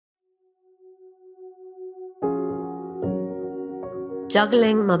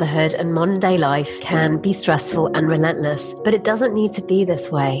Juggling motherhood and modern day life can be stressful and relentless, but it doesn't need to be this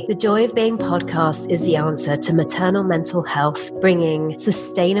way. The Joy of Being podcast is the answer to maternal mental health, bringing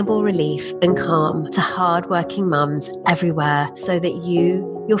sustainable relief and calm to hardworking mums everywhere so that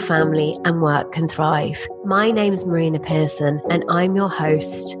you, your family and work can thrive. My name's Marina Pearson and I'm your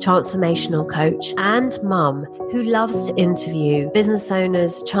host, transformational coach and mum who loves to interview business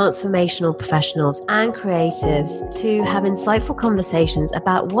owners, transformational professionals and creatives to have insightful conversations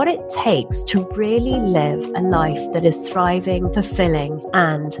about what it takes to really live a life that is thriving, fulfilling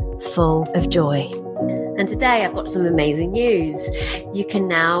and full of joy. And today I've got some amazing news. You can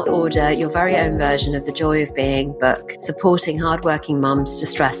now order your very own version of the Joy of Being book, supporting hardworking mums to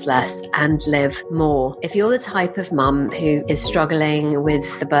stress less and live more. If you're the type of mum who is struggling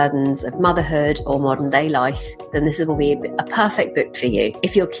with the burdens of motherhood or modern day life, then this will be a perfect book for you.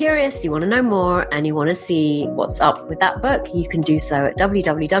 If you're curious, you want to know more and you want to see what's up with that book, you can do so at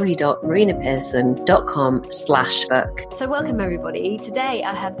www.marinapearson.com/book. So welcome everybody. Today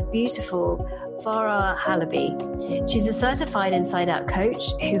I have the beautiful Farah Halabi. She's a certified inside-out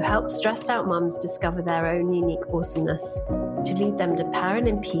coach who helps stressed-out mums discover their own unique awesomeness to lead them to parent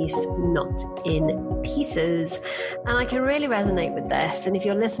in peace, not in pieces. And I can really resonate with this. And if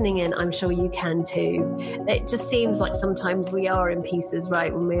you're listening in, I'm sure you can too. It just seems like sometimes we are in pieces,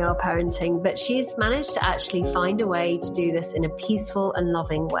 right, when we are parenting. But she's managed to actually find a way to do this in a peaceful and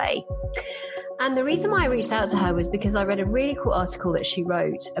loving way. And the reason why I reached out to her was because I read a really cool article that she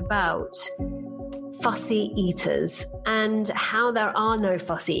wrote about fussy eaters and how there are no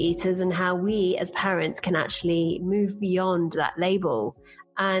fussy eaters and how we as parents can actually move beyond that label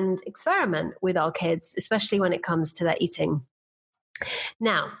and experiment with our kids, especially when it comes to their eating.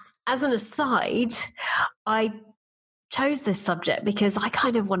 Now, as an aside, I chose this subject because I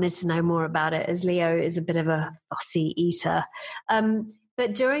kind of wanted to know more about it, as Leo is a bit of a fussy eater.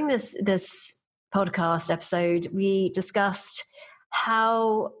 But during this podcast episode, we discussed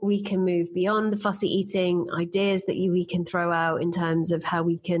how we can move beyond the fussy eating, ideas that we can throw out in terms of how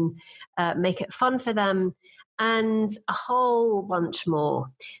we can make it fun for them, and a whole bunch more.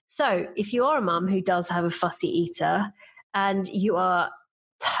 So if you are a mum who does have a fussy eater and you are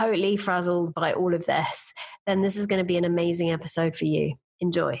totally frazzled by all of this, then this is going to be an amazing episode for you.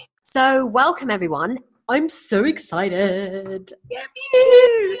 Enjoy. So welcome everyone. I'm so excited. Yeah, me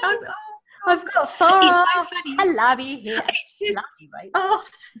too. I've got Farah so Halabi here. It's just, Halabi, right? Oh,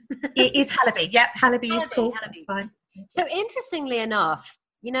 it is Halabi. Yep, Halabi is cool. Halabi. Fine. So interestingly enough,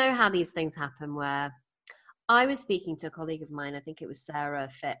 you know how these things happen where I was speaking to a colleague of mine, I think it was Sarah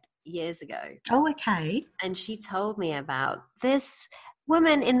Phipp, years ago. Oh, okay. And she told me about this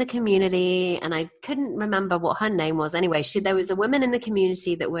woman in the community, and I couldn't remember what her name was. Anyway, there was a woman in the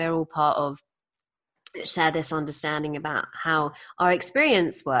community that we're all part of that share this understanding about how our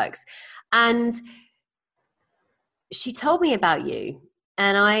experience works. And she told me about you.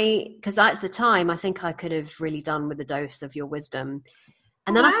 And because at the time, I think I could have really done with a dose of your wisdom.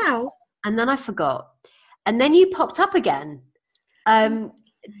 And then I forgot. And then you popped up again 2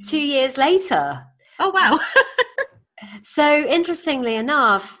 years later. Oh, wow. So interestingly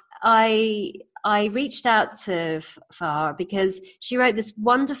enough, I reached out to Farah because she wrote this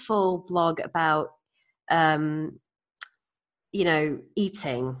wonderful blog about,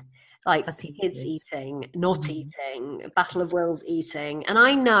 eating. Like kids eating, not eating, battle of wills eating. And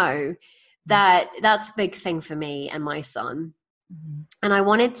I know that that's a big thing for me and my son. Mm-hmm. And I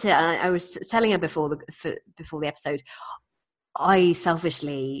wanted to, I was telling her before the episode, I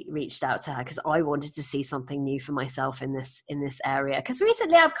selfishly reached out to her because I wanted to see something new for myself in this area. Because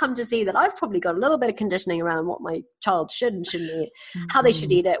recently I've come to see that I've probably got a little bit of conditioning around what my child should and shouldn't eat, how they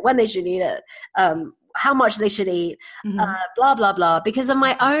should eat it, when they should eat it, how much they should eat, blah, blah, blah, because of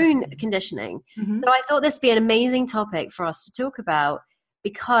my own conditioning. Mm-hmm. So I thought this would be an amazing topic for us to talk about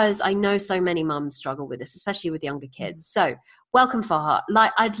because I know so many mums struggle with this, especially with younger kids. So welcome, Farah.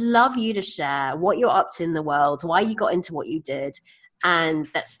 I'd love you to share what you're up to in the world, why you got into what you did, and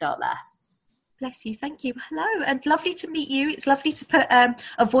let's start there. Bless you. Thank you. Hello, and lovely to meet you. It's lovely to put a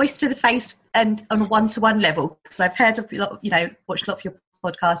voice to the face and on a one-to-one level, because I've heard of watched a lot of your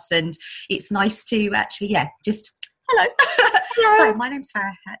podcasts, and it's nice to actually, just hello. Sorry, my name's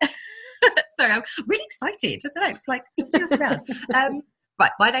Farah. Sorry, I'm really excited. I don't know. It's like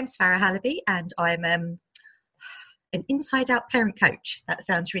right. My name's Farah Halabi, and I'm an inside-out parent coach. That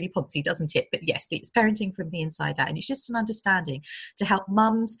sounds really poncy, doesn't it? But yes, it's parenting from the inside out, and it's just an understanding to help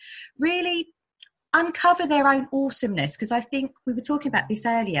mums really uncover their own awesomeness, because I think we were talking about this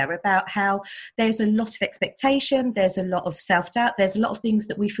earlier about how there's a lot of expectation, there's a lot of self-doubt, there's a lot of things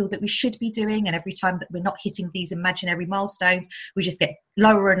that we feel that we should be doing, and every time that we're not hitting these imaginary milestones, we just get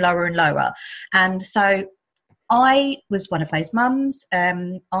lower and lower and lower. And so I was one of those mums.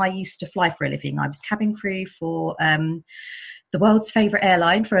 I used to fly for a living. I was cabin crew for the world's favourite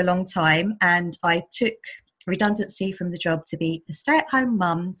airline for a long time, and I took redundancy from the job to be a stay-at-home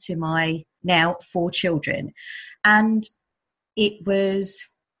mum to my now 4 children. And it was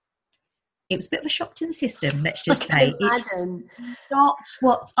a bit of a shock to the system, let's just say. It's not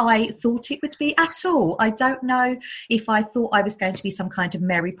what I thought it would be at all. I don't know if I thought I was going to be some kind of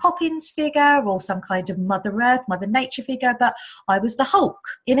Mary Poppins figure or some kind of Mother Earth, Mother Nature figure, but I was the Hulk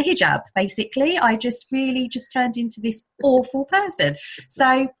in a hijab, basically. I just really just turned into this awful person.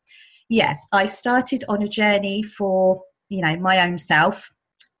 So, yeah, I started on a journey for, my own self,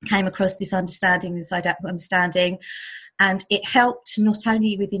 came across this understanding, and it helped not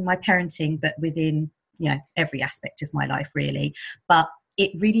only within my parenting, but within, every aspect of my life, really. But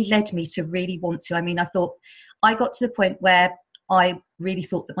it really led me to really want to. I got to the point where I really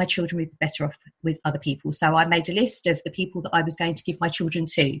thought that my children would be better off with other people. So I made a list of the people that I was going to give my children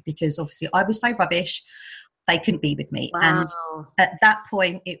to, because obviously I was so rubbish, they couldn't be with me. Wow. And at that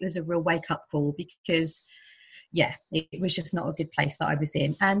point, it was a real wake-up call, because, it was just not a good place that I was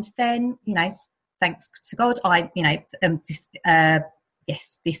in. And then, thanks to God,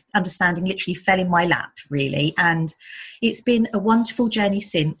 this understanding literally fell in my lap, really. And it's been a wonderful journey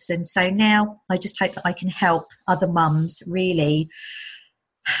since. And so now I just hope that I can help other mums really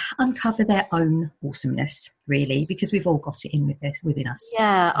uncover their own awesomeness, really, because we've all got it within us.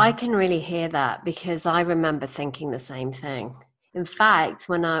 Yeah, I can really hear that, because I remember thinking the same thing. In fact,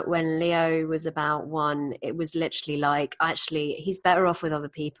 when Leo was about 1, it was literally like, actually, he's better off with other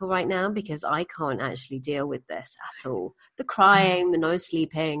people right now, because I can't actually deal with this at all. The crying, the no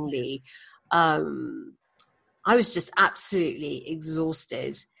sleeping, I was just absolutely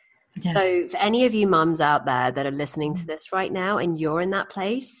exhausted. Yes. So for any of you mums out there that are listening to this right now and you're in that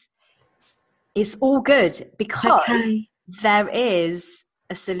place, it's all good, because there is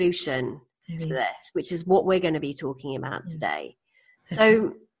a solution to this, which is what we're going to be talking about today.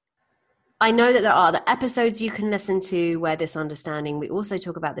 So I know that there are other episodes you can listen to where we also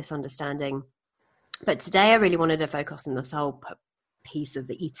talk about this understanding. But today I really wanted to focus on this whole piece of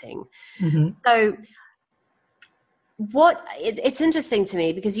the eating. Mm-hmm. So it's interesting to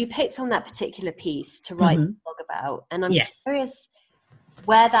me, because you picked on that particular piece to write this blog about, and I'm curious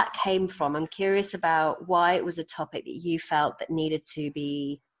where that came from. I'm curious about why it was a topic that you felt that needed to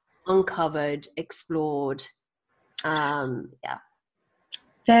be uncovered, explored.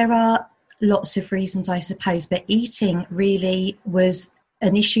 There are lots of reasons, I suppose, but eating really was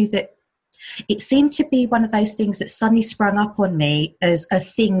an issue that it seemed to be one of those things that suddenly sprung up on me as a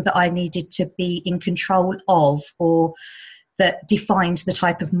thing that I needed to be in control of, or that defined the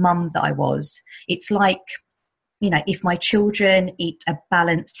type of mum that I was. It's like, if my children eat a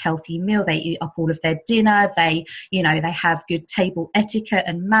balanced, healthy meal, they eat up all of their dinner, they have good table etiquette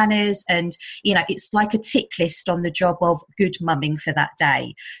and manners, and, it's like a tick list on the job of good mumming for that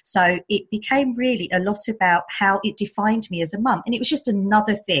day. So it became really a lot about how it defined me as a mum. And it was just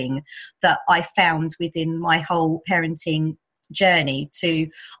another thing that I found within my whole parenting journey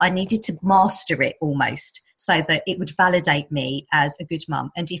I needed to master it almost, so that it would validate me as a good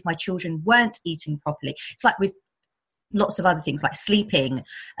mum. And if my children weren't eating properly, it's like with lots of other things like sleeping,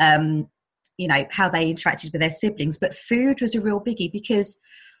 how they interacted with their siblings. But food was a real biggie, because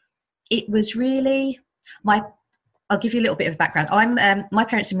it was really I'll give you a little bit of background. My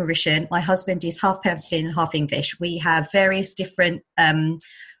parents are Mauritian. My husband is half Palestinian and half English. We have various different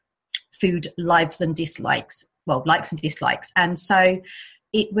food likes and dislikes. And so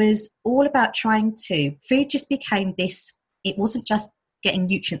it was all about food just became this, it wasn't just getting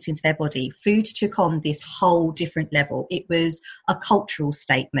nutrients into their body. Food took on this whole different level. It was a cultural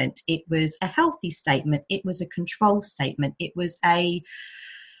statement. It was a healthy statement. It was a control statement. It was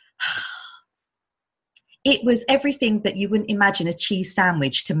everything that you wouldn't imagine a cheese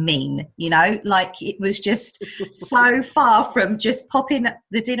sandwich to mean, like it was just so far from just popping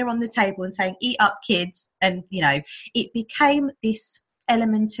the dinner on the table and saying, eat up kids. And, it became this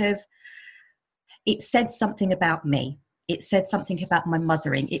element of, it said something about me. It said something about my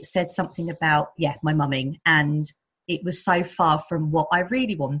mothering. It said something about, my mumming. And it was so far from what I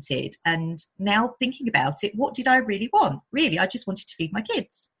really wanted. And now thinking about it, what did I really want? Really, I just wanted to feed my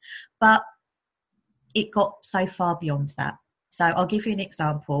kids. But it got so far beyond that. So I'll give you an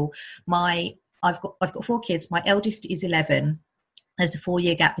example. I've got 4 kids. My eldest is 11. there's a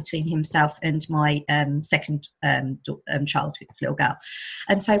 4-year gap between himself and my second child, this little girl.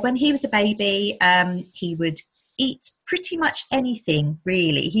 And so when he was a baby, he would eat pretty much anything,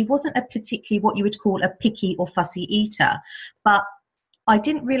 really. He wasn't a particularly what you would call a picky or fussy eater, but I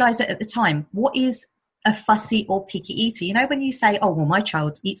didn't realise it at the time. What is a fussy or picky eater? You know, when you say, oh, well, my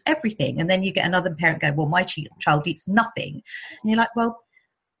child eats everything, and then you get another parent go, well, my child eats nothing. And you're like, well,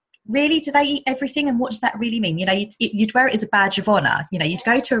 really, do they eat everything? And what does that really mean? You know, you'd wear it as a badge of honour. You know, you'd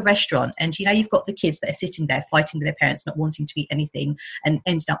go to a restaurant and, you know, you've got the kids that are sitting there fighting with their parents, not wanting to eat anything, and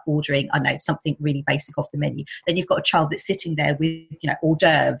ended up ordering, I know, something really basic off the menu. Then you've got a child that's sitting there with, you know, hors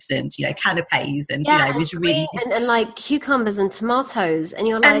d'oeuvres and, you know, canapes and, you know, was really... And like cucumbers and tomatoes. And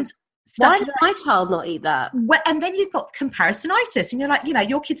you're like... Why does my child not eat that? Well, and then you've got comparisonitis, and you're like, you know,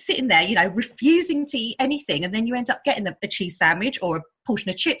 your kid's sitting there, you know, refusing to eat anything, and then you end up getting a cheese sandwich or a portion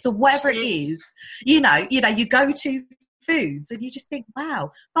of chips or whatever it is. You know, you go to foods and you just think,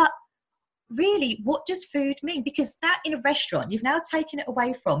 wow. But really, what does food mean? Because that in a restaurant, you've now taken it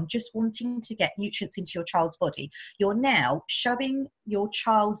away from just wanting to get nutrients into your child's body. You're now showing your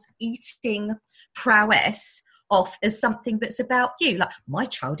child's eating prowess off as something that's about you. Like, my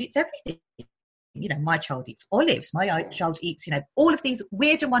child eats everything. You know, my child eats olives. My child eats, you know, all of these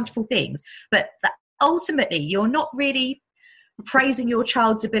weird and wonderful things. But that ultimately, you're not really praising your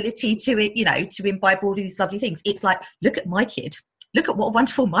child's ability to, you know, to imbibe all these lovely things. It's like, look at my kid. Look at what a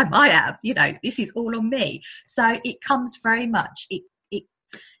wonderful mum I am. You know, this is all on me. So it comes very much, it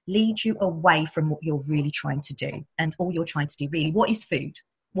leads you away from what you're really trying to do. And all you're trying to do, really, what is food?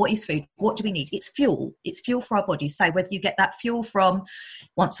 What is food? What do we need? It's fuel. It's fuel for our bodies. So whether you get that fuel from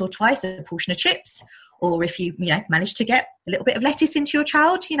once or twice a portion of chips, or if you know, manage to get a little bit of lettuce into your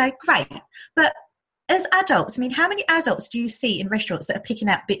child, you know, great. But as adults, I mean, how many adults do you see in restaurants that are picking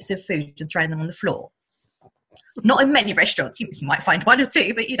out bits of food and throwing them on the floor? Not in many restaurants. You might find one or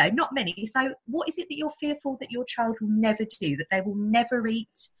two, but, you know, not many. So what is it that you're fearful that your child will never do, that they will never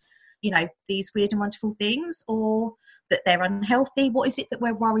eat, you know, these weird and wonderful things, or that they're unhealthy? What is it that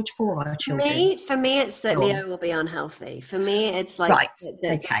we're worried for our children? For me, it's that Leo will be unhealthy. For me, it's like right.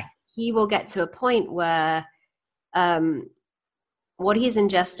 He will get to a point where what he's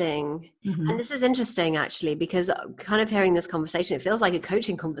ingesting, and this is interesting actually, because kind of hearing this conversation, it feels like a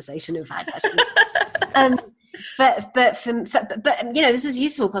coaching conversation, in fact, actually. But you know, this is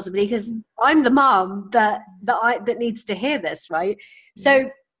useful possibly because I'm the mom that needs to hear this, right? So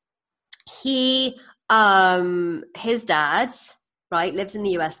he his dad, right, lives in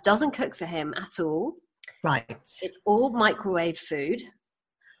the US, doesn't cook for him at all. Right. It's all microwave food.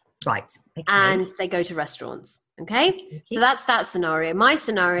 Right. Okay. And they go to restaurants. Okay? So that's that scenario. My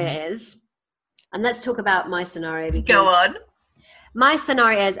scenario is, and let's talk about my scenario. Go on. My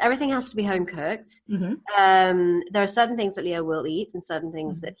scenario is everything has to be home cooked. There are certain things that Leo will eat and certain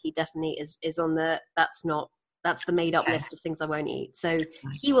things that he definitely is on that's the made up list of things I won't eat. So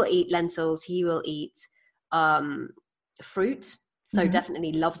he will eat lentils. He will eat fruit. So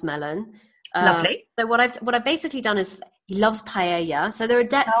definitely loves melon. Lovely. So what I've basically done is he loves paella. So there are,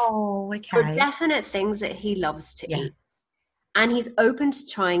 there are definite things that he loves to eat. And he's open to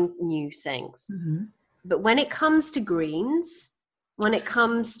trying new things. But when it comes to greens, when it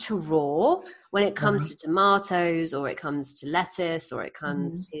comes to raw, when it comes to tomatoes, or it comes to lettuce, or it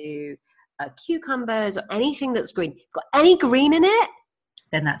comes to cucumbers, or anything that's green, got any green in it,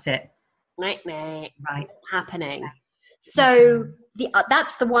 then that's it. Right. Happening. So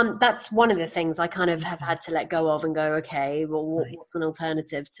that's one of the things I kind of have had to let go of and go, okay, well, what's an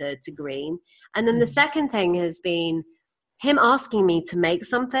alternative to green? And then the second thing has been him asking me to make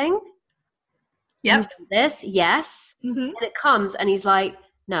something. Yep. This, yes. And it comes and he's like,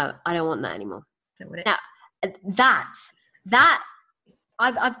 no, I don't want that anymore. Now, that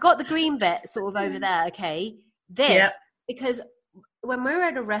I've got the green bit sort of over there, okay? Because when we're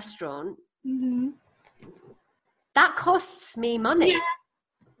at a restaurant, that costs me money.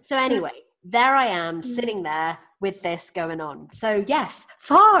 So anyway, there I am sitting there with this going on. So yes,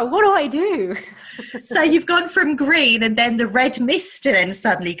 Farah, what do I do? So you've gone from green, and then the red mist then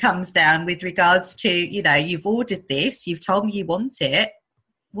suddenly comes down with regards to, you know, you've ordered this, you've told me you want it.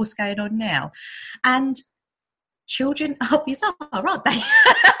 What's going on now? And children are bizarre, aren't they?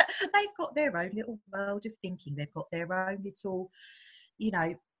 They've got their own little world of thinking. They've got their own little, you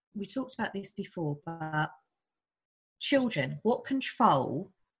know, we talked about this before, but children, what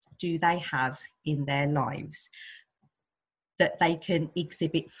control do they have in their lives that they can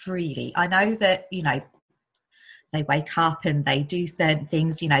exhibit freely? I know that, you know, they wake up and they do certain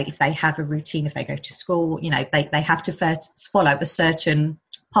things, you know, if they have a routine, if they go to school, you know, they have to first follow a certain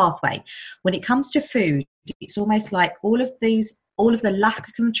pathway. When it comes to food, it's almost like all of these all of the lack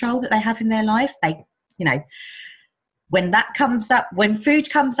of control that they have in their life. They, you know, when that comes up, when food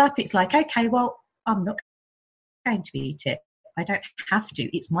comes up, it's like, okay, well, I'm not going to eat it. I don't have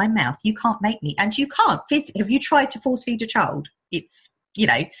to. It's my mouth. You can't make me. And you can't physically. Have you tried to force feed a child? It's, you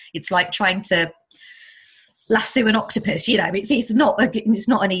know, it's like trying to lasso an octopus. You know, it's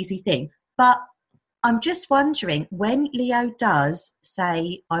not an easy thing. But I'm just wondering, when Leo does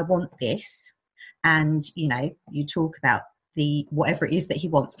say, I want this, and, you know, you talk about the whatever it is that he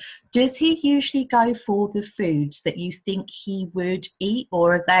wants, does he usually go for the foods that you think he would eat?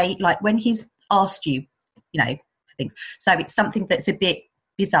 Or are they, like, when he's asked you, you know, things, so it's something that's a bit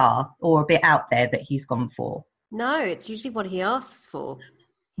bizarre or a bit out there that he's gone for? No, it's usually what he asks for.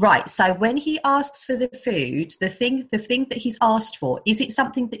 Right. So when he asks for the food, the thing that he's asked for, is it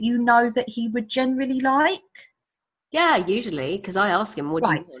something that you know that he would generally like? Yeah, usually, because I ask him, what do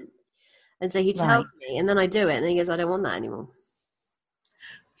you want? And so he tells me, and then I do it, and then he goes, I don't want that anymore.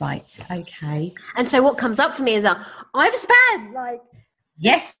 Right. Okay. And so what comes up for me is that I've spent like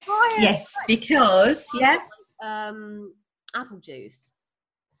yes, because apple juice.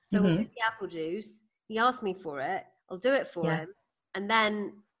 So we'll do the apple juice. He asked me for it. I'll do it for him, and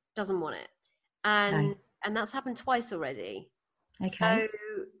then doesn't want it. And that's happened twice already. Okay.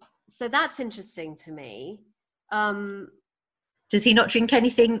 So that's interesting to me. Does he not drink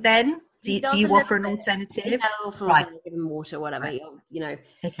anything then? Do you offer an alternative? Right. Give him water, whatever, you know.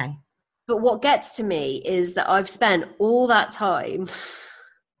 Okay. But what gets to me is that I've spent all that time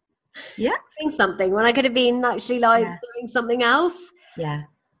doing something when I could have been actually doing something else.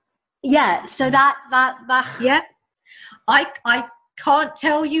 Yeah. So that yeah. I can't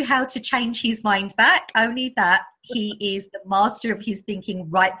tell you how to change his mind back. Only that he is the master of his thinking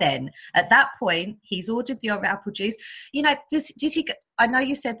right then. At that point, he's ordered the apple juice. You know, does he? I know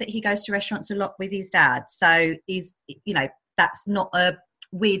you said that he goes to restaurants a lot with his dad. So is, you know, that's not a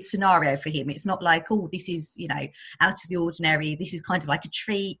weird scenario for him. It's not like, oh, this is, you know, out of the ordinary. This is kind of like a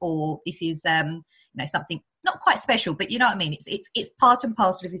treat, or this is, you know, something not quite special, but you know what I mean? It's part and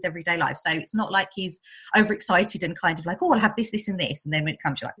parcel of his everyday life. So it's not like he's overexcited and kind of like, oh, I'll have this, and this. And then when it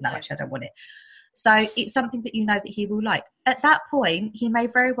comes, you're like, no, actually, I don't want it. So it's something that you know that he will like. At that point, he may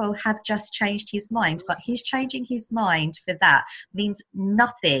very well have just changed his mind, but his changing his mind for that means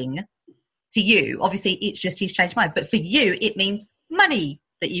nothing to you. Obviously, it's just he's changed mind. But for you, it means money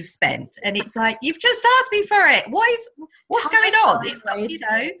that you've spent. And it's like, you've just asked me for it. What's going on? It's not,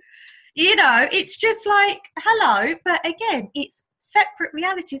 you know, it's just like, hello. But again, it's separate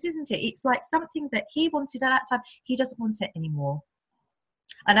realities, isn't it? It's like something that he wanted at that time. He doesn't want it anymore.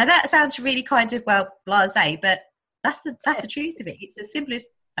 I know that sounds really kind of, well, blasé, but that's the truth of it. It's as simple as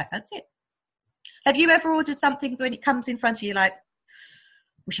that's it. Have you ever ordered something when it comes in front of you, like,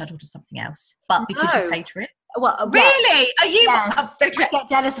 wish I'd ordered something else, but because you paid for it? Well, really? Are you? Yes. I get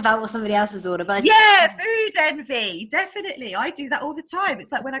jealous about what somebody else has ordered. But food envy, definitely. I do that all the time.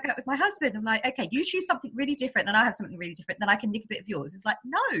 It's like when I go out with my husband, I'm like, okay, you choose something really different, and I have something really different. Then I can nick a bit of yours. It's like,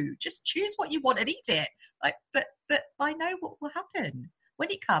 no, just choose what you want and eat it. Like, but I know what will happen. When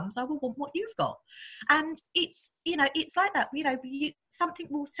it comes, I will want what you've got. And it's, you know, it's like that, you know, something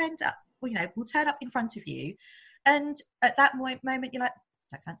will will turn up in front of you. And at that moment, you're like,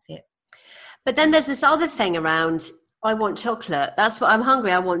 don't fancy it. But then there's this other thing around, I want chocolate. That's what I'm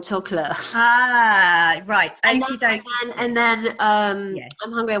hungry. I want chocolate. Ah, right. And then I'm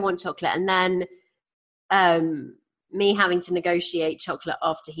hungry. I want chocolate. And then me having to negotiate chocolate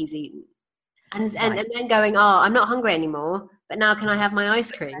after he's eaten. And then going, I'm not hungry anymore, but now can I have my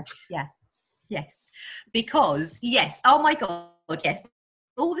ice cream? Yeah. Yes. Because, yes. Oh, my God. Yes.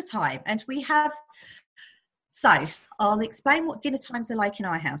 All the time. And we have... So I'll explain what dinner times are like in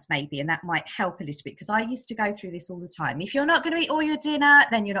our house, maybe, and that might help a little bit, because I used to go through this all the time. If you're not going to eat all your dinner,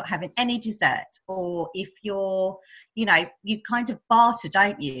 then you're not having any dessert. Or if you're, you know, you kind of barter,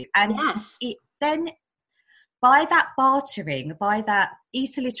 don't you? And then by that bartering, by that,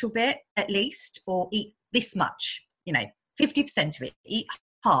 eat a little bit at least, or eat this much, you know, 50% of it, eat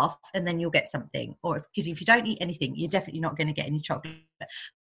half, and then you'll get something. Or because if you don't eat anything, you're definitely not going to get any chocolate.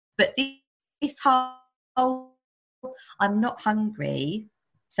 But this whole, I'm not hungry,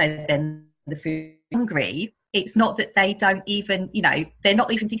 so then the food hungry. It's not that they don't even, you know, they're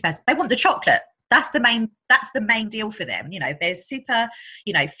not even thinking about it. They want the chocolate. That's the main deal for them. You know, they're super,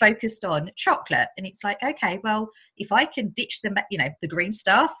 you know, focused on chocolate. And it's like, okay, well, if I can ditch the green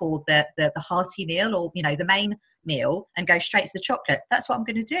stuff or the hearty meal, or, you know, the main meal, and go straight to the chocolate, that's what I'm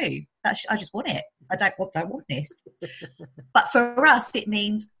going to do. I just want it. I don't want this. But for us, it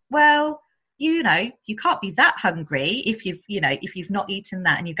means, well, you know, you can't be that hungry if you've not eaten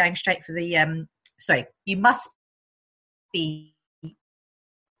that, and you're going straight for the, you must be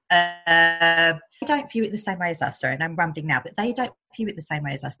they don't view it the same way as us. Sorry, and I'm rambling now, but they don't view it the same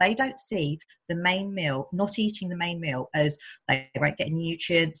way as us. They don't see the main meal, not eating the main meal, as they won't get any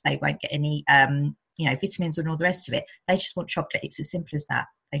nutrients, they won't get any, vitamins and all the rest of it. They just want chocolate. It's as simple as that.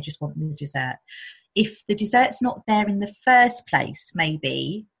 They just want the dessert. If the dessert's not there in the first place,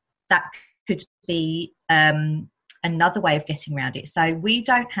 maybe that could be another way of getting around it. So we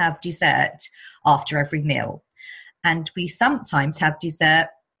don't have dessert after every meal, and we sometimes have dessert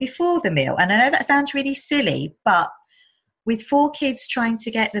before the meal. And I know that sounds really silly, but with 4 kids, trying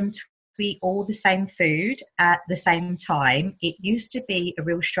to get them to eat all the same food at the same time, it used to be a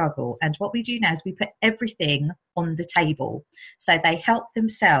real struggle. And what we do now is we put everything on the table, so they help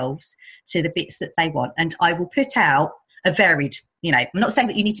themselves to the bits that they want. And I will put out a varied, I'm not saying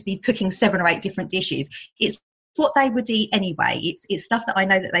that you need to be cooking 7 or 8 different dishes. It's what they would eat anyway. It's stuff that I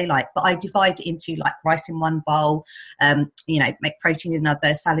know that they like, but I divide it into like rice in one bowl, make protein in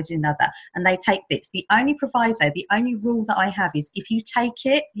another, salad in another, and they take bits. The only proviso, the only rule that I have is if you take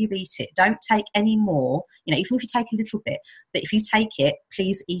it, you eat it. Don't take any more, even if you take a little bit, but if you take it,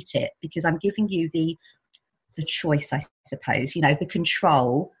 please eat it, because I'm giving you the choice, I suppose, the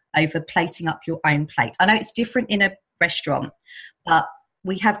control over plating up your own plate. I know it's different in a restaurant, but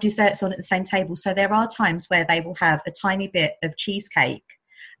we have desserts on at the same table. So there are times where they will have a tiny bit of cheesecake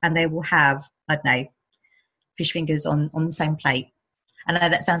and they will have, I don't know, fish fingers on the same plate. And I know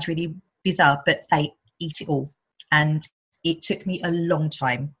that sounds really bizarre, but they eat it all. And it took me a long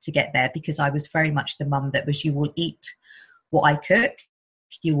time to get there, because I was very much the mum that was, you will eat what I cook,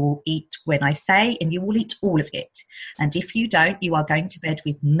 you will eat when I say, and you will eat all of it. And if you don't, you are going to bed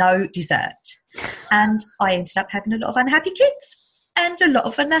with no dessert. And I ended up having a lot of unhappy kids and a lot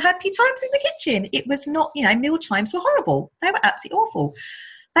of unhappy times in the kitchen. It was not, meal times were horrible. They were absolutely awful.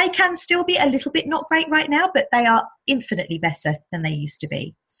 They can still be a little bit not great right now, but they are infinitely better than they used to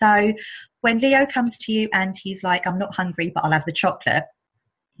be. So when Leo comes to you and he's like, I'm not hungry, but I'll have the chocolate,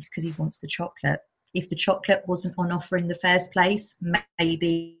 it's because he wants the chocolate. If the chocolate wasn't on offer in the first place,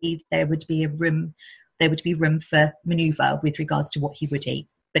 maybe there would be room for manoeuvre with regards to what he would eat.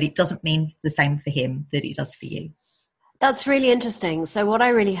 But it doesn't mean the same for him that it does for you. That's really interesting. So what I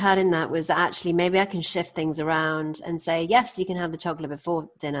really heard in that was that actually maybe I can shift things around and say, yes, you can have the chocolate before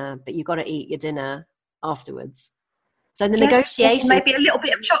dinner, but you've got to eat your dinner afterwards. So the negotiation... Maybe a little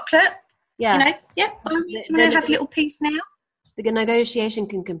bit of chocolate. Yeah. You want to have a little piece now? The negotiation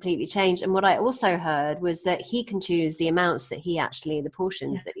can completely change. And what I also heard was that he can choose the amounts that the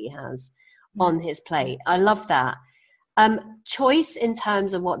portions that he has on his plate. I love that. Choice in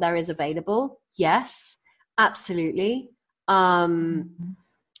terms of what there is available. Yes, absolutely.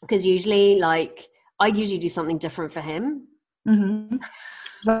 Because usually I usually do something different for him. Mm-hmm.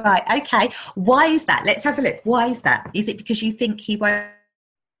 Right. Okay. Why is that? Let's have a look. Why is that? Is it because you think he won't?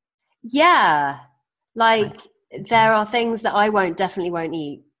 Yeah. There are things that I definitely won't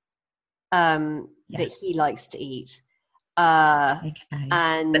eat, that he likes to eat. Okay.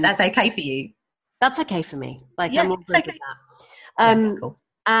 But that's okay for you. That's okay for me. I'm all good with that. Cool.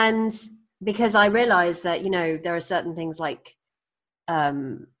 And because I realize that, there are certain things like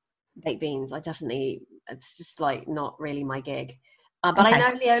baked beans. It's just not really my gig. But I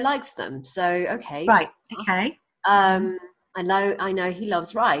know Leo likes them. So, okay. Right. Okay. I know he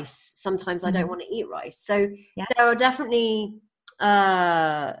loves rice. Sometimes I don't want to eat rice. So there are definitely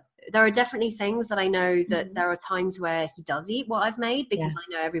things that I know that there are times where he does eat what I've made, because I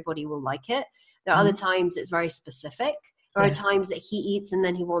know everybody will like it. There are other times it's very specific. There are times that he eats and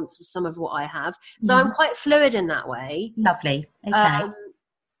then he wants some of what I have. So I'm quite fluid in that way. Lovely. Okay.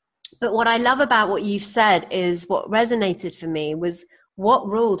 But what I love about what you've said is what resonated for me was, what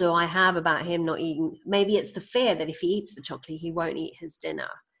rule do I have about him not eating? Maybe it's the fear that if he eats the chocolate, he won't eat his dinner.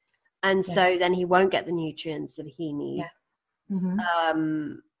 And so then he won't get the nutrients that he needs. Yes.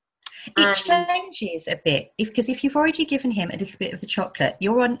 Mm-hmm. It changes a bit. Because if you've already given him a little bit of the chocolate,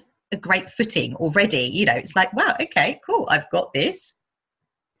 you're on a great footing already. It's like, wow, okay, cool, I've got this.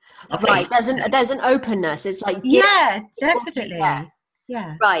 Lovely. Right. There's an openness. It's like, definitely.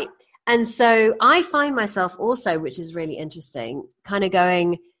 Yeah. Right. And so I find myself also, which is really interesting, kind of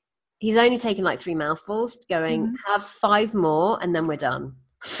going, he's only taken 3 mouthfuls, going, have 5 more and then we're done.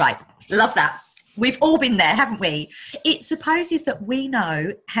 Right. Love that. We've all been there, haven't we? It supposes that we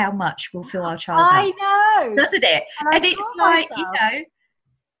know how much will fill our child up. I know. Doesn't it? And it's like,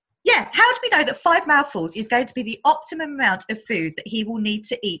 how do we know that 5 mouthfuls is going to be the optimum amount of food that he will need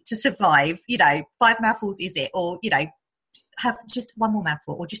to eat to survive? 5 mouthfuls is it? Or, have just 1 more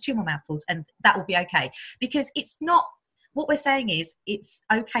mouthful or just 2 more mouthfuls and that will be okay. Because it's not, what we're saying is it's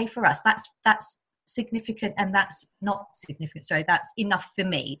okay for us. That's significant and that's not significant, sorry, that's enough for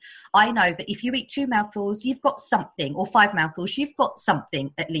me. I know that if you eat 2 mouthfuls, you've got something, or 5 mouthfuls, you've got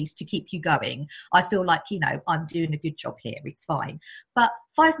something at least to keep you going. I feel like, you know, I'm doing a good job here, it's fine. But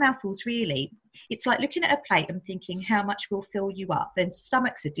 5 mouthfuls, really, it's like looking at a plate and thinking how much will fill you up. And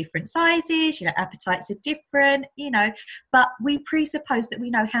stomachs are different sizes, you know, appetites are different, you know, but we presuppose that we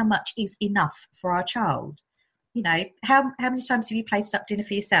know how much is enough for our child. You know, how many times have you placed up dinner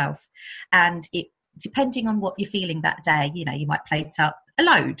for yourself? And it, depending on what you're feeling that day, you know, you might plate up a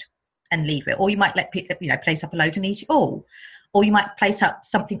load and leave it, or you might plate up a load and eat it all, or you might plate up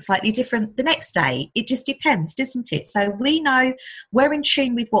something slightly different the next day. It just depends, doesn't it? So we know, we're in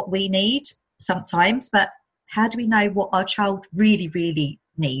tune with what we need sometimes, but how do we know what our child really, really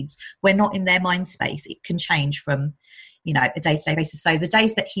needs? We're not in their mind space. It can change from, you know, a day-to-day basis. So the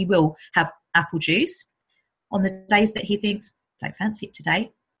days that he will have apple juice, on the days that he thinks, don't fancy it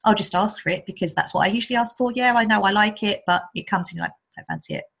today, I'll just ask for it because that's what I usually ask for. Yeah, I know I like it, but it comes in like, don't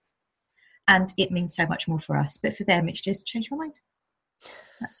fancy it. And it means so much more for us. But for them, it's just change my mind.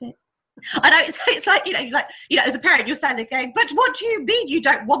 That's it. I know it's like, you know, as a parent, you're standing there going, but what do you mean you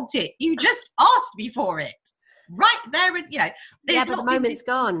don't want it? You just asked me for it. Right there, and you know. Yeah, but the moment's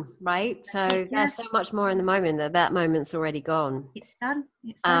gone, right? So there's so much more in the moment that moment's already gone. It's done.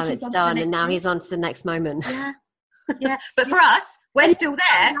 It's done, and now he's on to the next moment. Yeah, yeah. But for us, we're still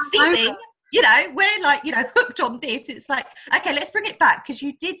there, seething. You know, we're like, you know, hooked on this. It's like, okay, let's bring it back because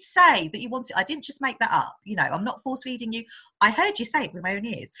you did say that you wanted. I didn't just make that up. You know, I'm not force feeding you. I heard you say it with my own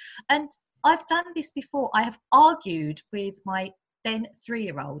ears, and I've done this before. I have argued with my then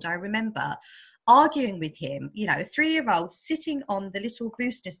 3-year-old. I remember arguing with him, you know, a 3-year-old sitting on the little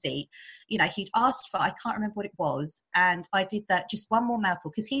booster seat. You know, he'd asked for, I can't remember what it was, and I did that, just one more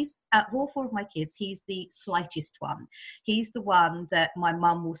mouthful, because he's, out of all 4 of my kids, he's the slightest one. He's the one that my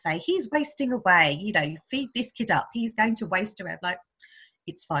mum will say, he's wasting away, you know, feed this kid up, he's going to waste away. I'm like,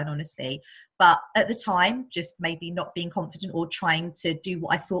 it's fine, honestly. But at the time, just maybe not being confident or trying to do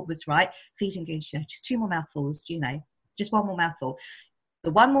what I thought was right, feeding good, you know, just 2 more mouthfuls, you know, just 1 more mouthful.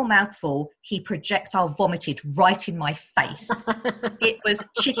 The 1 more mouthful, he projectile vomited right in my face. It was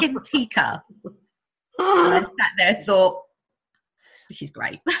chicken tikka. And I sat there and thought, this is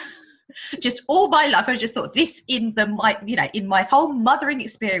great. Just all my life, I just thought, this in my whole mothering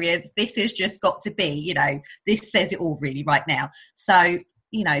experience, this has just got to be, you know, this says it all really right now. So,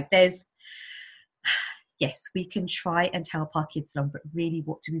 you know, yes, we can try and help our kids along, but really,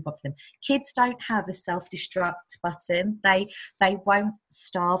 what do we want for them? Kids don't have a self-destruct button. They won't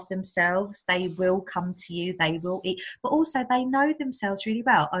starve themselves. They will come to you. They will eat, but also they know themselves really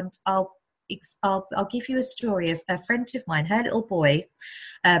well. And I'll give you a story of a friend of mine. Her little boy,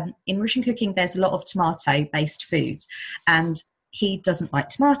 in Russian cooking, there's a lot of tomato-based foods, and he doesn't like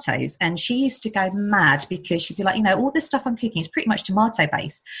tomatoes, and she used to go mad because she'd be like, you know, all this stuff I'm cooking is pretty much tomato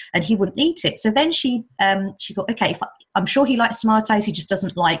based, and he wouldn't eat it. So then she thought, okay, I'm sure he likes tomatoes, he just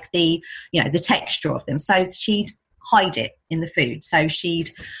doesn't like the, you know, the texture of them. So she'd hide it in the food. So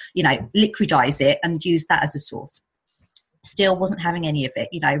she'd, you know, liquidize it and use that as a sauce. Still wasn't having any of it,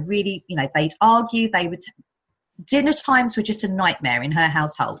 you know, really, you know, they'd argue, dinner times were just a nightmare in her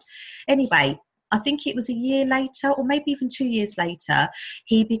household. Anyway, I think it was a year later, or maybe even 2 years later,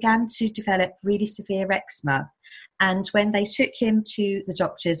 he began to develop really severe eczema. And when they took him to the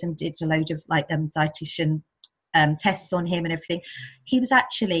doctors and did a load of dietitian tests on him and everything, he was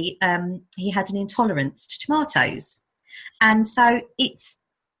actually, he had an intolerance to tomatoes. And so it's,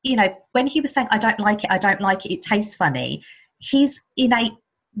 you know, when he was saying, I don't like it, it tastes funny, his innate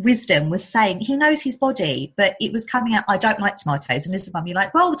wisdom was saying, he knows his body, but it was coming out, I don't like tomatoes. And as a mum, you're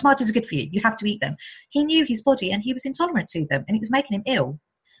like, well, tomatoes are good for you, you have to eat them. He knew his body and he was intolerant to them, and it was making him ill.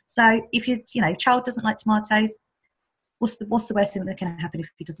 So if you know, child doesn't like tomatoes, what's the worst thing that can happen if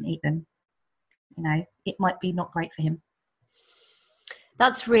he doesn't eat them? You know, it might be not great for him.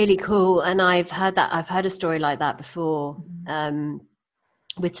 That's really cool. And I've heard a story like that before,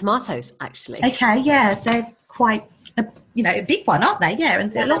 with tomatoes, actually. Okay, yeah, they're quite a big one, aren't they? Yeah,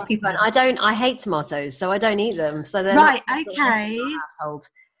 and a lot of people. I hate tomatoes, so I don't eat them. So they're right. Not okay. Household.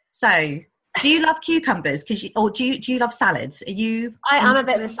 So, do you love cucumbers? Or do you love salads? Are you? I'm a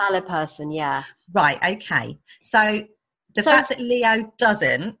bit of a salad person. Yeah. Right. Okay. So the fact that Leo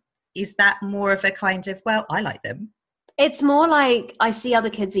doesn't, is that more of a kind of, well, I like them? It's more like I see other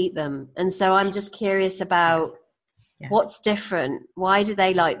kids eat them, and so I'm just curious about. Yeah. What's different? Why do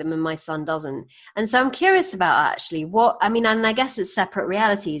they like them and my son doesn't? And so I'm curious about actually and I guess it's separate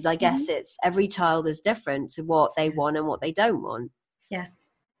realities. I guess it's every child is different to what they want and what they don't want. Yeah,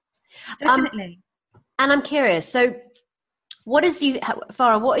 definitely. And I'm curious. So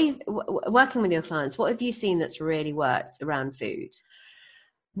Farah, what are you working with your clients? What have you seen that's really worked around food?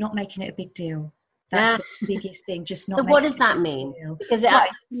 Not making it a big deal. That's the biggest thing. Just not. So what does that mean? Because it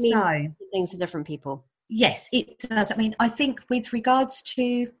means things to different people. Yes, it does. I mean, I think with regards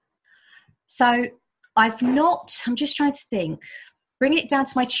to, I'm just trying to think. Bringing it down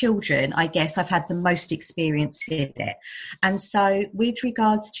to my children, I guess I've had the most experience in it. And so with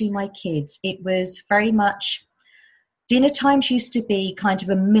regards to my kids, it was very much, dinner times used to be kind of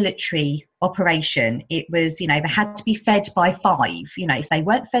a military operation. It was, they had to be fed by 5. If they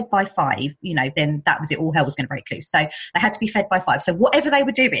weren't fed by 5, then that was it. All hell was going to break loose. So they had to be fed by 5. So whatever they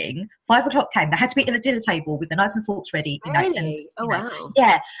were doing, 5 o'clock came, they had to be at the dinner table with the knives and forks ready. Really? Wow.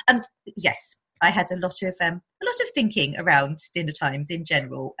 Yeah. And yes, I had a lot of thinking around dinner times in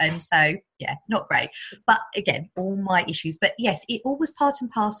general, and so not great. But again, all my issues. But yes, it all was part and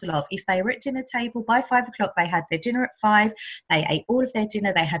parcel of, if they were at dinner table by 5 o'clock, they had their dinner at 5. They ate all of their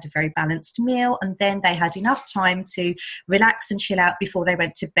dinner. They had a very balanced meal, and then they had enough time to relax and chill out before they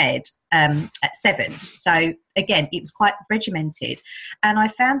went to bed at 7. So again, it was quite regimented, and I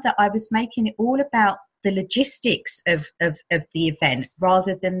found that I was making it all about the logistics of the event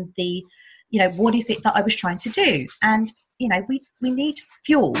rather than the what is it that I was trying to do? And, we need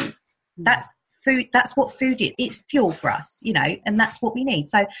fuel. That's food. That's what food is. It's fuel for us, and that's what we need.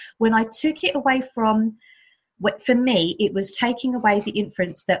 So when I took it away from, for me, it was taking away the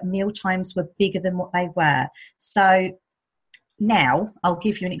inference that meal times were bigger than what they were. So now I'll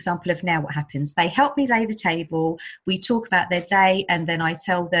give you an example of now what happens. They help me lay the table. We talk about their day, and then I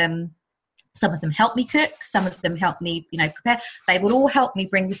tell them, some of them help me cook, some of them help me, prepare. They will all help me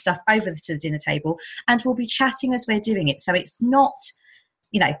bring the stuff over to the dinner table, and we'll be chatting as we're doing it. So it's not,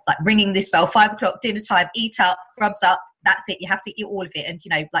 like ringing this bell, 5 o'clock dinner time, eat up, grubs up, that's it. You have to eat all of it, and,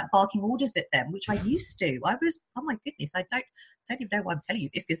 like barking orders at them, which I used to. I was, oh my goodness, I don't even know why I'm telling you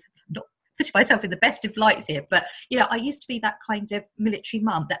this, because I'm not putting myself in the best of lights here. But, I used to be that kind of military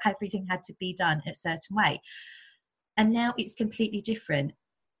mum that everything had to be done a certain way. And now it's completely different.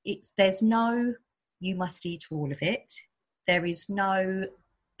 There's no, you must eat all of it. We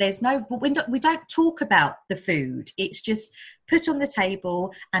don't talk about the food. It's just put on the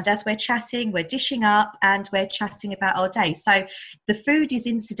table, and as we're chatting, we're dishing up and we're chatting about our day. So the food is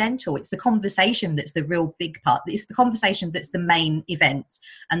incidental. It's the conversation that's the real big part. It's the conversation that's the main event,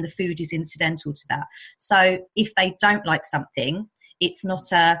 and the food is incidental to that. So if they don't like something, it's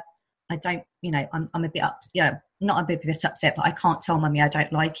not I'm a bit upset. Not a bit upset, but I can't tell mummy I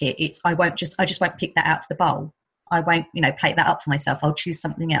don't like it. I just won't pick that out of the bowl. I won't, plate that up for myself. I'll choose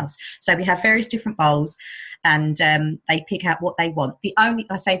something else. So we have various different bowls, and they pick out what they want. I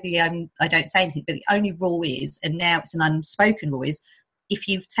don't say anything, but the only rule is, and now it's an unspoken rule, is if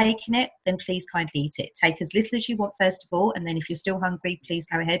you've taken it, then please kindly eat it. Take as little as you want first of all, and then if you're still hungry, please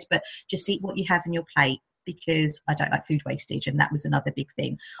go ahead, but just eat what you have in your plate, because I don't like food wastage, and that was another big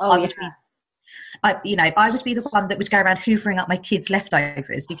thing. I would be the one that would go around hoovering up my kids'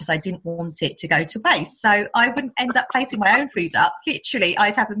 leftovers because I didn't want it to go to waste. So I wouldn't end up plating my own food up. Literally,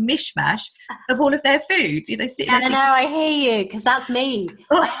 I'd have a mishmash of all of their food. I hear you, because that's me.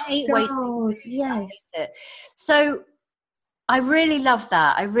 I hate wasting. Yes. So I really love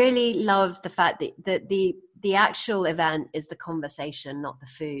that. I really love the fact that the actual event is the conversation, not the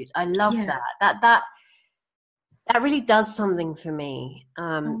food. I love that. That really does something for me.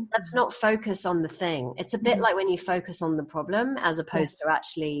 Let's not focus on the thing. It's a bit like when you focus on the problem, as opposed to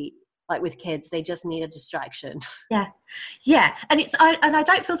actually, like with kids, they just need a distraction. Yeah. And I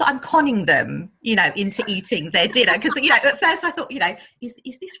don't feel that I'm conning them, into eating their dinner. Because, at first I thought, is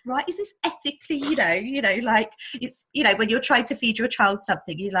this right? Is this ethically, like it's, when you're trying to feed your child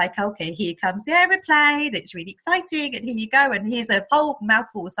something, you're like, okay, here comes the aeroplane. It's really exciting. And here you go. And here's a whole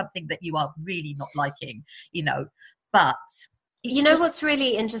mouthful of something that you are really not liking, But what's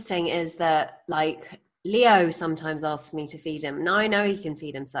really interesting is that, like, Leo sometimes asks me to feed him. Now I know he can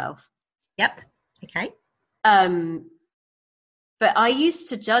feed himself. Yep. Okay. But I used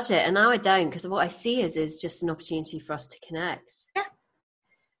to judge it, and now I don't, because what I see is just an opportunity for us to connect. Yeah.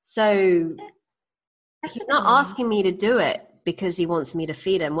 So he's not asking me to do it because he wants me to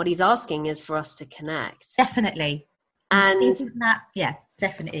feed him. What he's asking is for us to connect. Definitely. And isn't that,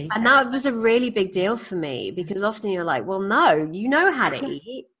 definitely. And that was a really big deal for me, because often you're like, well, no, you know how to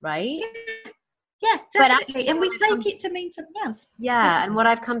eat, right? Yeah, definitely. And we take it to mean something else. Yeah, definitely. And what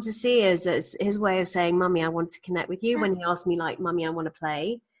I've come to see is his way of saying, Mummy, I want to connect with you. When he asked me, like, Mummy, I want to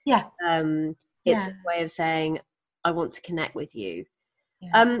play. Yeah. It's his way of saying, I want to connect with you.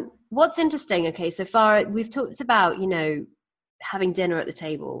 Yeah. What's interesting, okay, so far we've talked about, having dinner at the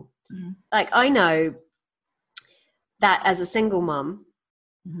table. Mm-hmm. Like, I know that as a single mum,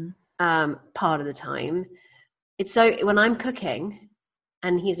 part of the time, it's so when I'm cooking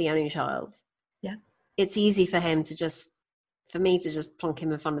and he's the only child, it's easy for me to just plonk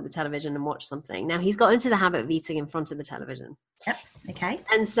him in front of the television and watch something. Now he's got into the habit of eating in front of the television. Yep. Okay.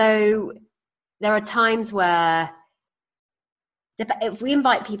 And so there are times where if we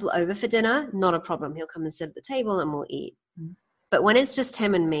invite people over for dinner, not a problem. He'll come and sit at the table and we'll eat. But when it's just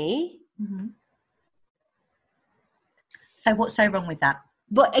him and me. So what's so wrong with that?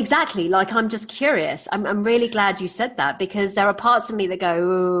 But exactly, like, I'm just curious. I'm really glad you said that, because there are parts of me that go,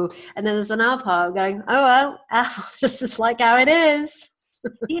 ooh, and then there's another part going, oh, well, just as like how it is.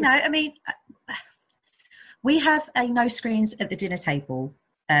 You know, I mean, we have a no screens at the dinner table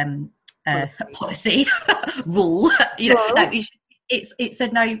policy, rule. You know, no, it's a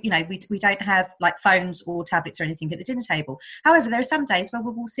no, you know, we don't have like phones or tablets or anything at the dinner table. However, there are some days where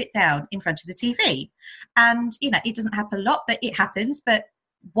we will sit down in front of the TV, and, you know, it doesn't happen a lot, but it happens. But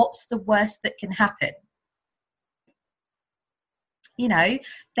what's the worst that can happen? You know,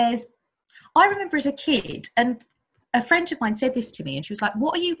 I remember as a kid, and a friend of mine said this to me, and she was like,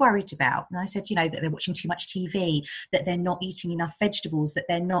 what are you worried about? And I said, you know, that they're watching too much TV, that they're not eating enough vegetables, that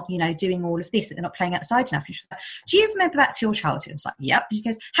they're not, you know, doing all of this, that they're not playing outside enough. And she was like, do you remember back to your childhood? I was like, yep. She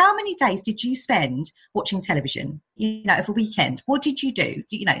goes, how many days did you spend watching television, you know, over a weekend? What did you do?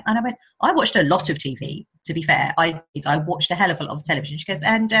 You know, and I went, I watched a lot of TV, to be fair. I watched a hell of a lot of television. She goes,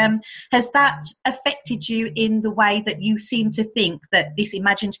 and has that affected you in the way that you seem to think that this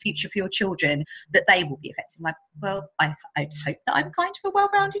imagined future for your children, that they will be affected? I'm like, well, I hope that I'm kind of a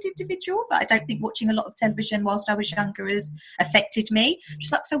well-rounded individual, but I don't think watching a lot of television whilst I was younger has affected me.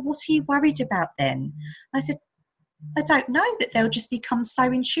 She's like, so what are you worried about then? I said, I don't know, that they'll just become so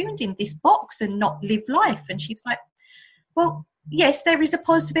in tuned in this box and not live life. And she was like, well, yes, there is a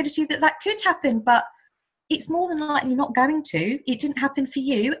possibility that that could happen, but it's more than likely not going to. It didn't happen for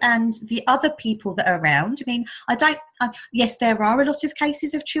you and the other people that are around. I mean, yes, there are a lot of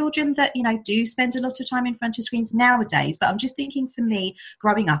cases of children that, you know, do spend a lot of time in front of screens nowadays, but I'm just thinking for me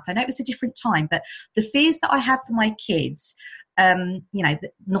growing up, I know it was a different time, but the fears that I have for my kids, you know,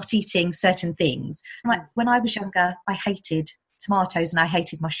 not eating certain things. Like when I was younger, I hated tomatoes and I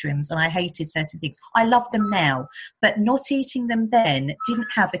hated mushrooms and I hated certain things. I love them now, but not eating them then didn't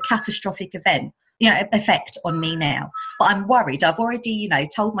have a catastrophic effect on me now. But I'm worried. I've already, you know,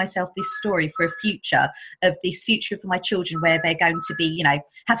 told myself this story for a future for my children where they're going to be, you know,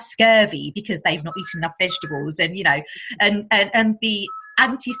 have scurvy because they've not eaten enough vegetables, and, you know, and be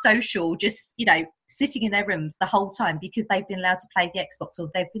antisocial, just, you know, sitting in their rooms the whole time because they've been allowed to play the Xbox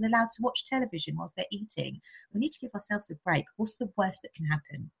or they've been allowed to watch television whilst they're eating. We need to give ourselves a break. What's the worst that can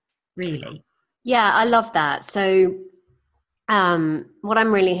happen, really? Yeah, I love that. So what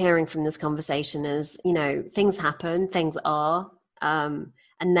I'm really hearing from this conversation is, you know, things happen, things are, and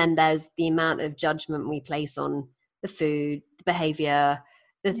then there's the amount of judgment we place on the food, the behavior,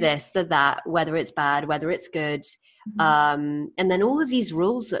 the this, the that, whether it's bad, whether it's good. And then all of these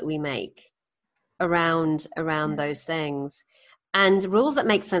rules that we make around those things, and rules that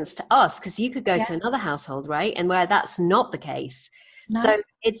make sense to us, because you could go to another household, right? And where that's not the case. No. So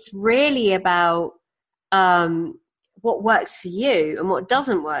it's really about what works for you and what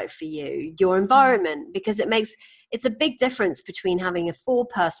doesn't work for you, your environment, because it's a big difference between having a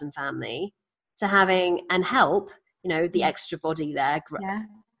 4-person family to having and help, you know, the extra body there,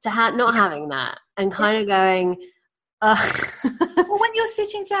 to not having that and kind of going, Well, when you're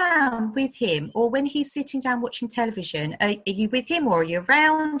sitting down with him, or when he's sitting down watching television, are you with him, or are you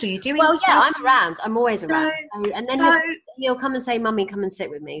around? Are you doing stuff? Yeah, I'm around. I'm always around. And then he'll come and say, Mummy, come and sit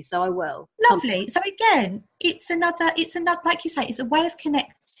with me. So I will. Lovely. So again, it's another, like you say, it's a way of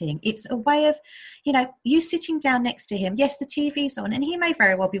connecting. It's a way of, you know, you sitting down next to him. Yes, the TV's on, and he may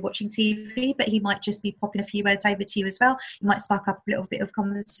very well be watching TV, but he might just be popping a few words over to you as well. You might spark up a little bit of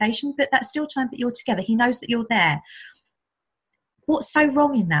conversation, but that's still time that you're together. He knows that you're there. What's so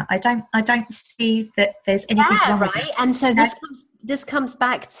wrong in that? I don't see that there's anything wrong with that. And so this comes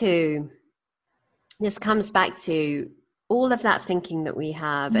back to all of that thinking that we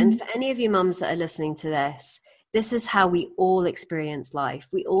have. And for any of you mums that are listening to this is how we all experience life.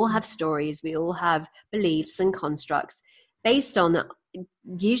 We all have stories, we all have beliefs and constructs based on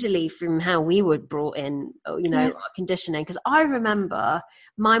usually from how we were brought in, you know, our conditioning. Because I remember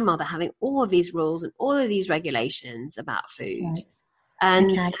my mother having all of these rules and all of these regulations about food.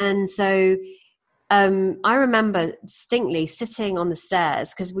 And so I remember distinctly sitting on the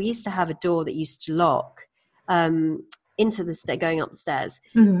stairs, because we used to have a door that used to lock into the going up the stairs,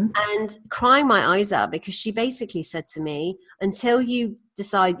 and crying my eyes out, because she basically said to me, until you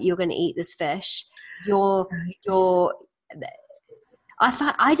decide you're going to eat this fish, your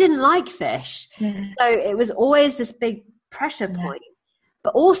I didn't like fish. Yeah. So it was always this big pressure point.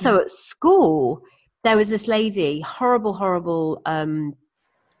 But also at school, there was this lady, horrible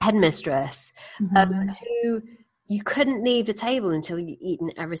headmistress, who you couldn't leave the table until you'd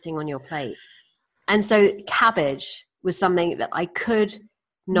eaten everything on your plate. And so cabbage was something that I could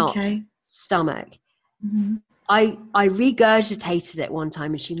not stomach. I regurgitated it one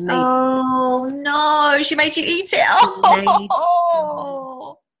time, and she made she made you eat it.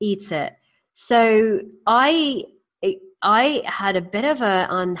 Eat it. So I had a bit of an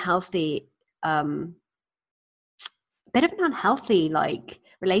unhealthy like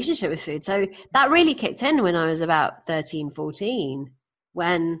relationship with food. So that really kicked in when I was about 13, 14.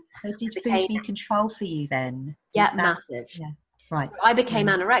 When so did food be control for you then? Yeah, massive. Yeah. Right. So I became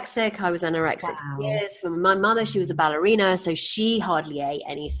anorexic. I was anorexic for years. From my mother, she was a ballerina, so she hardly ate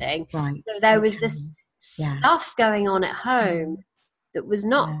anything. Right. So there was this stuff going on at home that was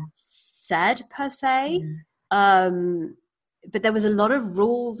not said per se. But there was a lot of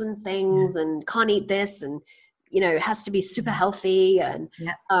rules and things, and can't eat this, and it has to be super healthy, and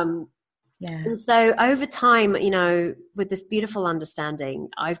and so over time, with this beautiful understanding,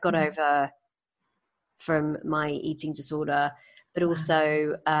 I've got over from my eating disorder, but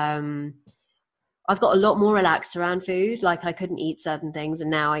also I've got a lot more relaxed around food. Like I couldn't eat certain things,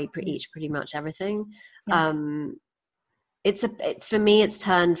 and now I eat pretty much everything. For me, it's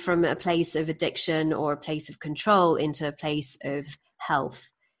turned from a place of addiction or a place of control into a place of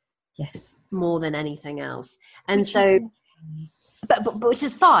health. Yes, more than anything else. And but which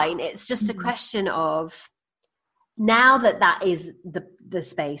is fine. It's just a question of, now that is the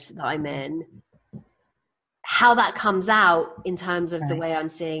space that I'm in, how that comes out in terms of the way I'm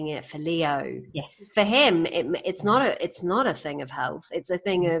seeing it for Leo. Yes, for him, it's not a thing of health. It's a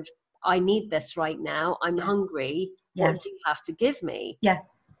thing of, I need this right now. I'm hungry. What do you have to give me?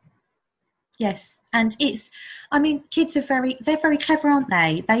 Yes. And kids are they're very clever, aren't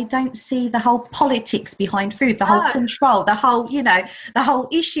they? They don't see the whole politics behind food, the whole control, the whole, the whole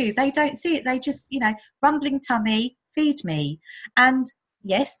issue. They don't see it. They just, rumbling tummy, feed me. And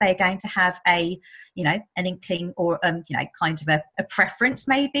yes, they're going to have an inkling or, kind of a preference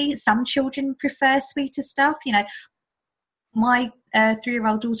maybe. Some children prefer sweeter stuff, My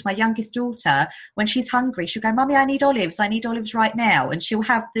 3-year-old daughter, my youngest daughter, when she's hungry, she'll go, "Mummy, I need olives right now." And she'll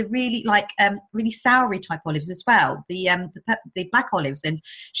have the really really soury type olives as well, the black olives, and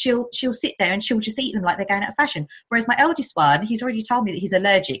she'll sit there and she'll just eat them like they're going out of fashion. Whereas my eldest one, he's already told me that he's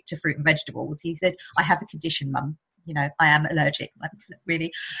allergic to fruit and vegetables. He said, "I have a condition, Mum. I am allergic."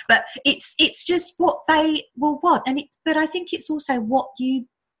 Really, but it's just what they will want, but I think it's also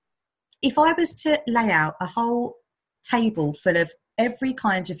if I was to lay out a whole table full of every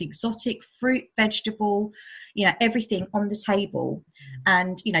kind of exotic fruit, vegetable, everything on the table,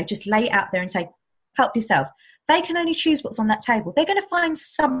 and just lay it out there and say, help yourself. They can only choose what's on that table. They're going to find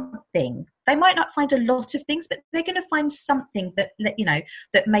something. They might not find a lot of things, but they're going to find something that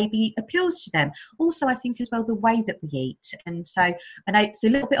that maybe appeals to them. Also, I think as well, the way that we eat. And so I know it's a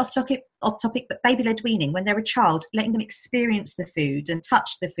little bit off topic, but baby-led weaning, when they're a child, letting them experience the food and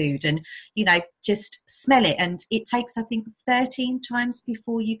touch the food and, just smell it. And it takes, I think, 13 times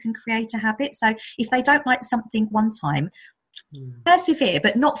before you can create a habit. So if they don't like something one time, persevere,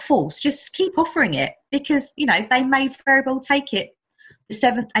 but not force. Just keep offering it, because they may very well take it the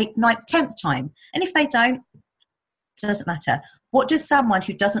 7th, 8th, 9th, 10th time, and if they don't, it doesn't matter. What does someone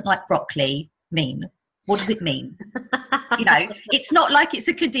who doesn't like broccoli mean? What does it mean? It's not like it's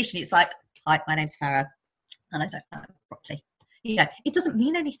a condition. It's like, "Hi, my name's Farah and I don't like broccoli." It doesn't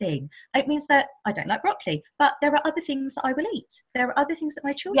mean anything. It means that I don't like broccoli, but there are other things that I will eat. There are other things that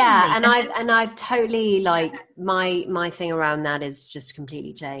my children will eat. And I've totally, like, my thing around that is just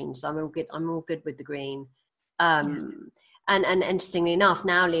completely changed. I'm all good with the green. And interestingly enough,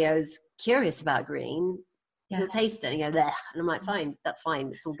 now Leo's curious about green. He'll taste it and go, "Bleh," and I'm like, "Fine, that's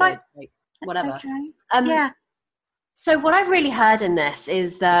fine. It's all good. Like, whatever." Okay. So what I've really heard in this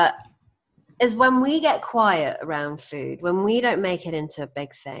is when we get quiet around food, when we don't make it into a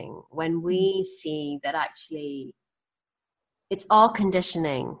big thing, when we see that actually it's our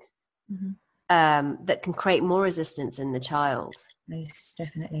conditioning that can create more resistance in the child. Most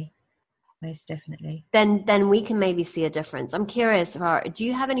definitely. Then we can maybe see a difference. I'm curious, Farah, do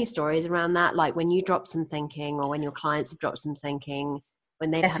you have any stories around that? Like when you drop some thinking, or when your clients have dropped some thinking, when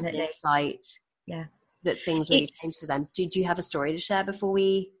they've had an insight that things really changed for them. Do you have a story to share before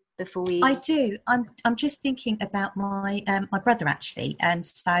we? I do. I'm just thinking about my my brother, actually, and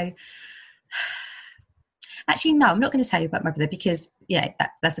so Actually, no, I'm not going to tell you about my brother because,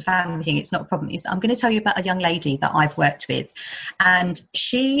 that's a family thing. It's not a problem. I'm going to tell you about a young lady that I've worked with. And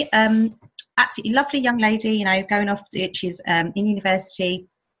she, absolutely lovely young lady, going off, she's in university.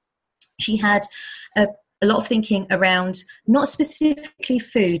 She had a lot of thinking around not specifically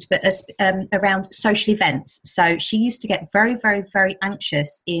food, but around social events. So she used to get very, very, very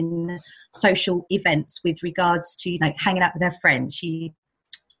anxious in social events with regards to, hanging out with her friends. She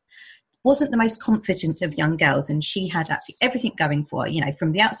wasn't the most confident of young girls, and she had absolutely everything going for her.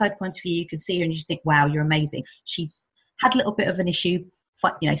 From the outside point of view, you could see her and you just think, wow, you're amazing. She had a little bit of an issue,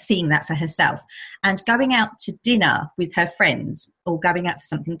 seeing that for herself. And going out to dinner with her friends or going out for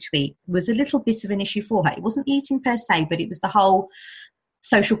something to eat was a little bit of an issue for her. It wasn't eating per se, but it was the whole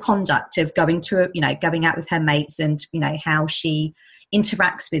social conduct of going out with her mates and, how she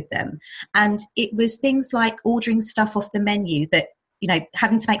interacts with them. And it was things like ordering stuff off the menu that,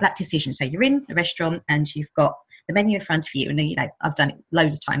 having to make that decision. So you're in a restaurant and you've got the menu in front of you. And, I've done it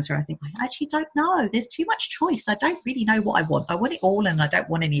loads of times where I think, I actually don't know. There's too much choice. I don't really know what I want. I want it all and I don't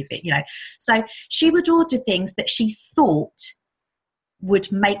want any of it, So she would order things that she thought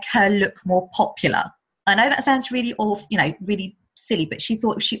would make her look more popular. I know that sounds really awful, really silly, but she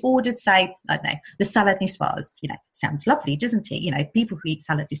thought if she ordered, say, I don't know, the salad niçoise, sounds lovely, doesn't it? People who eat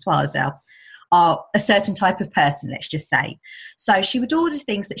salad niçoise are a certain type of person, let's just say. So she would order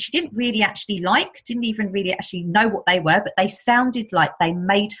things that she didn't really actually like, didn't even really actually know what they were, but they sounded like they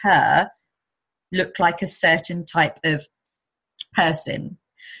made her look like a certain type of person.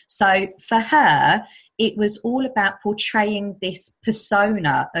 So for her, it was all about portraying this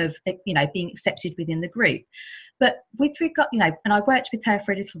persona of, being accepted within the group. But with regard, and I worked with her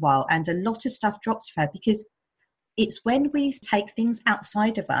for a little while, and a lot of stuff drops for her because it's when we take things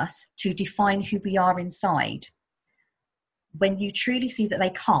outside of us to define who we are inside. When you truly see that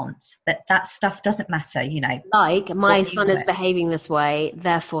they can't, that stuff doesn't matter, Like, my son is behaving this way,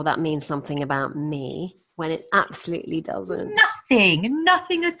 therefore that means something about me, when it absolutely doesn't.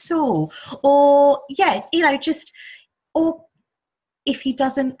 Nothing at all. Or, or if he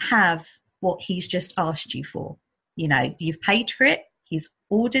doesn't have what he's just asked you for, you've paid for it. He's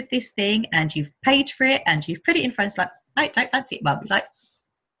ordered this thing and you've paid for it and you've put it in front. It's like, no, don't fancy it, Mum. You're like,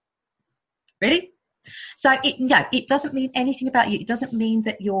 really? So it doesn't mean anything about you. It doesn't mean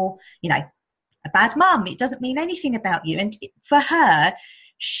that you're, a bad mum. It doesn't mean anything about you. And for her,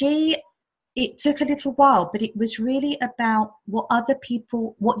 it took a little while, but it was really about what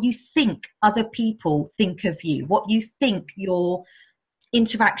you think other people think of you, what you think your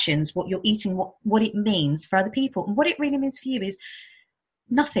interactions, what you're eating, what it means for other people. And what it really means for you is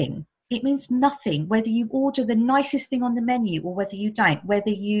nothing. It means nothing, whether you order the nicest thing on the menu or whether you don't, whether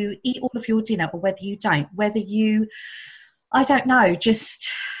you eat all of your dinner or whether you don't, whether you, I don't know, just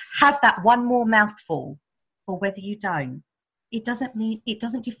have that one more mouthful or whether you don't. It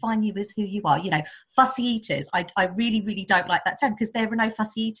doesn't define you as who you are. Fussy eaters, I really, really don't like that term because there are no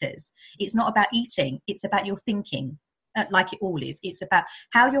fussy eaters. It's not about eating. It's about your thinking, like it all is. It's about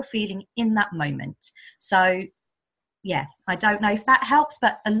how you're feeling in that moment. So, yeah, I don't know if that helps,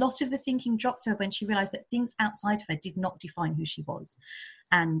 but a lot of the thinking dropped her when she realised that things outside of her did not define who she was.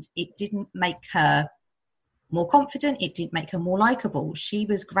 And it didn't make her more confident. It didn't make her more likeable. She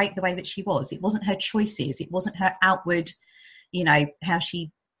was great the way that she was. It wasn't her choices. It wasn't her outward, how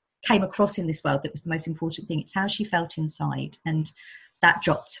she came across in this world that was the most important thing. It's how she felt inside. And that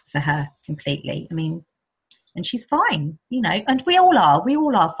dropped for her completely. And she's fine, and we all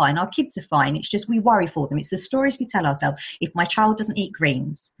are fine. Our kids are fine. It's just we worry for them. It's the stories we tell ourselves. If my child doesn't eat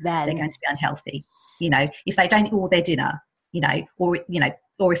greens, then they're going to be unhealthy. If they don't eat all their dinner,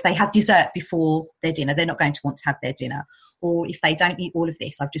 or if they have dessert before their dinner, they're not going to want to have their dinner. Or if they don't eat all of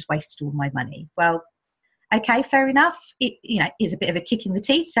this, I've just wasted all my money. Well, okay, fair enough. It, is a bit of a kick in the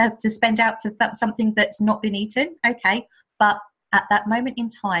teeth to spend out for something that's not been eaten. Okay, but at that moment in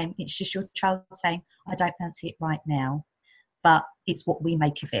time, it's just your child saying, I don't fancy it right now. But it's what we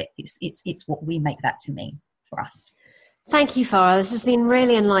make of it. It's what we make that to mean for us. Thank you, Farah. This has been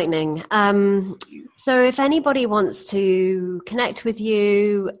really enlightening. So if anybody wants to connect with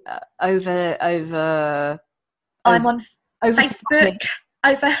you I'm on Facebook.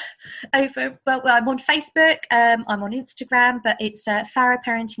 Well, I'm on Facebook. I'm on Instagram, but it's Farah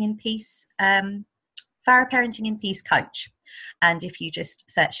Parenting in Peace. Farah Parenting in Peace Coach. And if you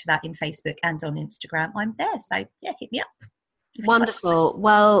just search for that in Facebook and on Instagram, I'm there. So yeah, hit me up. Wonderful.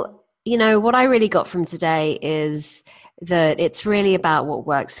 Well, what I really got from today is that it's really about what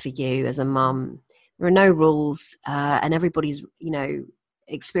works for you as a mum. There are no rules, and everybody's,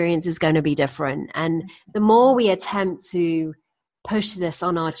 experience is going to be different. And the more we attempt to push this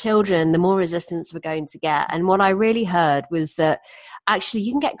on our children, the more resistance we're going to get. And what I really heard was that actually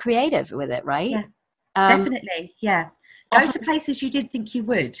you can get creative with it, right? Yeah, definitely. Yeah. Go to places you didn't think you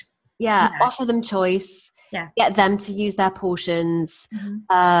would. Yeah. You know. Offer them choice. Yeah. Get them to use their portions.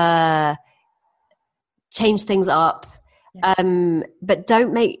 Change things up. Yeah. But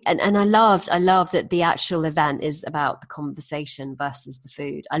don't make, and I love that the actual event is about the conversation versus the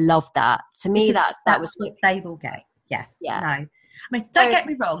food. I love that. To me, that was what they will get. Yeah. Yeah. No. I mean, don't get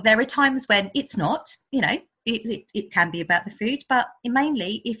me wrong. There are times when it's not, you know, it can be about the food, but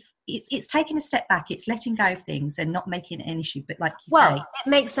mainly if it's taking a step back, it's letting go of things and not making it an issue. But like you say, it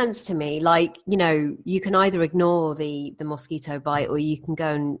makes sense to me. Like, you know, you can either ignore the mosquito bite, or you can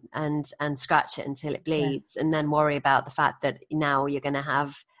go and scratch it until it bleeds, and then worry about the fact that now you're going to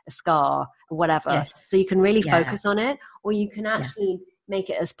have a scar or whatever. Yes. So you can really focus on it, or you can actually make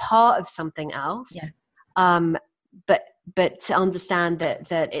it as part of something else. Yeah. But to understand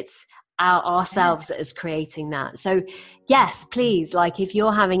that it's ourselves that is creating that. So yes, please, like if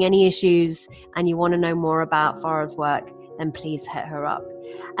you're having any issues and you want to know more about Farah's work, then please hit her up.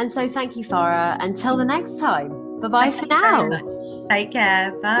 And so thank you, Farah. Until the next time. Bye-bye for now. Take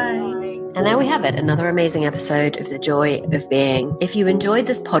care. Bye. And there we have it, another amazing episode of The Joy of Being. If you enjoyed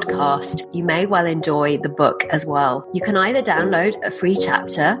this podcast, you may well enjoy the book as well. You can either download a free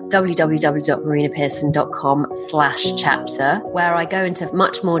chapter, www.marinapearson.com/chapter, where I go into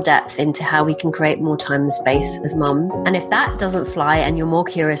much more depth into how we can create more time and space as mum. And if that doesn't fly and you're more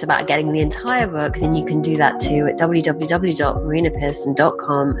curious about getting the entire book, then you can do that too at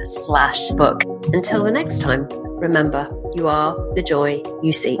www.marinapearson.com/book. Until the next time, remember, you are the joy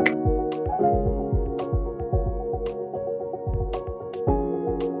you seek.